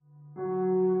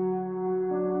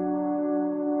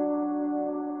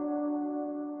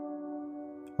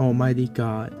Almighty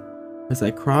God, as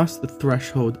I cross the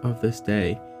threshold of this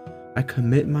day, I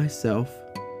commit myself,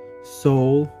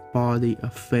 soul, body,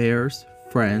 affairs,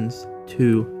 friends,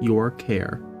 to your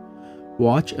care.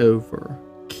 Watch over,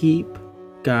 keep,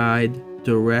 guide,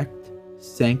 direct,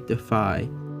 sanctify,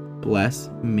 bless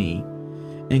me.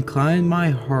 Incline my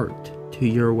heart to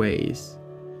your ways.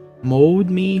 Mold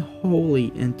me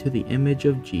wholly into the image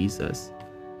of Jesus.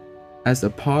 As the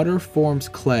potter forms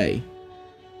clay,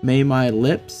 may my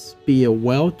lips be a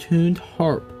well-tuned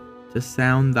harp to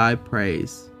sound thy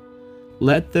praise.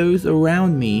 Let those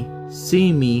around me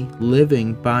see me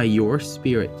living by your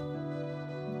Spirit,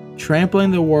 trampling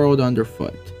the world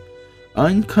underfoot,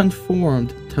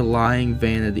 unconformed to lying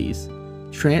vanities,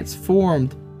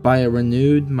 transformed by a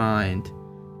renewed mind,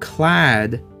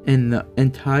 clad in the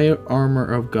entire armor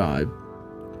of God,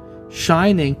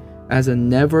 shining as a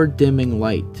never-dimming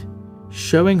light,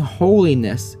 showing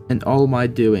holiness in all my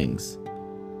doings.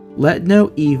 Let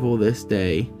no evil this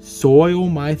day soil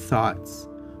my thoughts,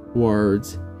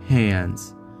 words,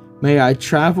 hands. May I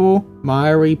travel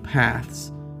miry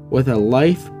paths with a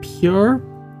life pure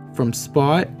from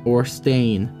spot or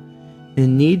stain.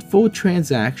 In needful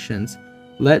transactions,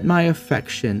 let my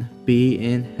affection be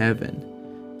in heaven,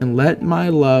 and let my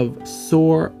love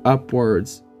soar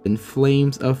upwards in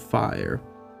flames of fire.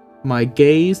 My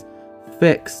gaze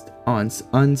fixed on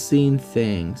unseen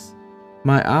things,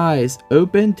 my eyes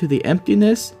open to the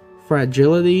emptiness,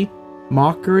 fragility,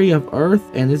 mockery of earth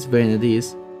and its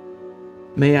vanities.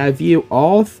 May I view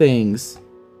all things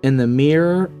in the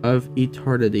mirror of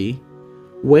eternity,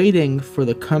 waiting for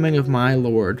the coming of my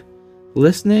Lord,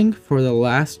 listening for the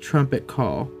last trumpet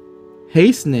call,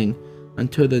 hastening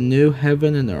unto the new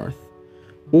heaven and earth.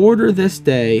 Order this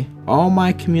day all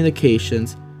my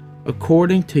communications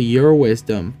according to your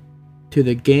wisdom, to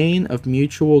the gain of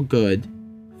mutual good.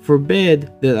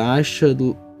 Forbid that I should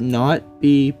not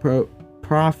be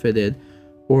profited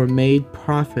or made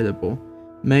profitable.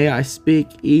 May I speak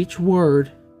each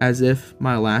word as if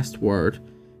my last word,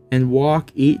 and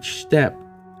walk each step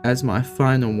as my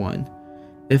final one.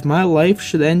 If my life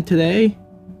should end today,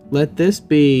 let this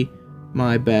be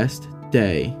my best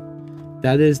day.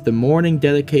 That is the morning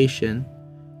dedication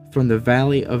from the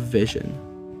Valley of Vision.